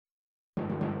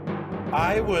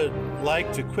I would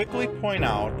like to quickly point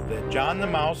out that John the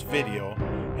Mouse Video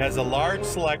has a large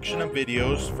selection of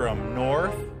videos from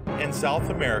North and South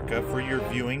America for your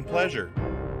viewing pleasure.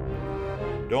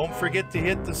 Don't forget to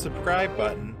hit the subscribe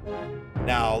button.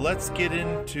 Now let's get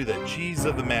into the cheese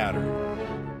of the matter.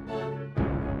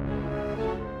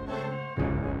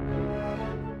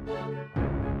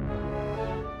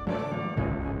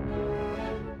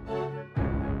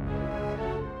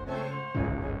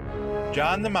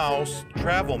 John the Mouse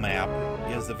Travel Map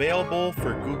is available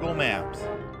for Google Maps.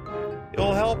 It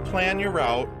will help plan your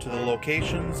route to the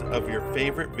locations of your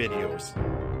favorite videos.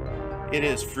 It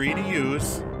is free to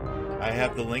use. I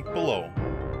have the link below.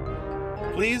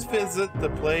 Please visit the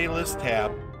playlist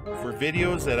tab for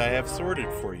videos that I have sorted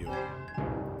for you.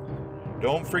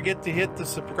 Don't forget to hit the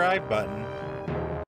subscribe button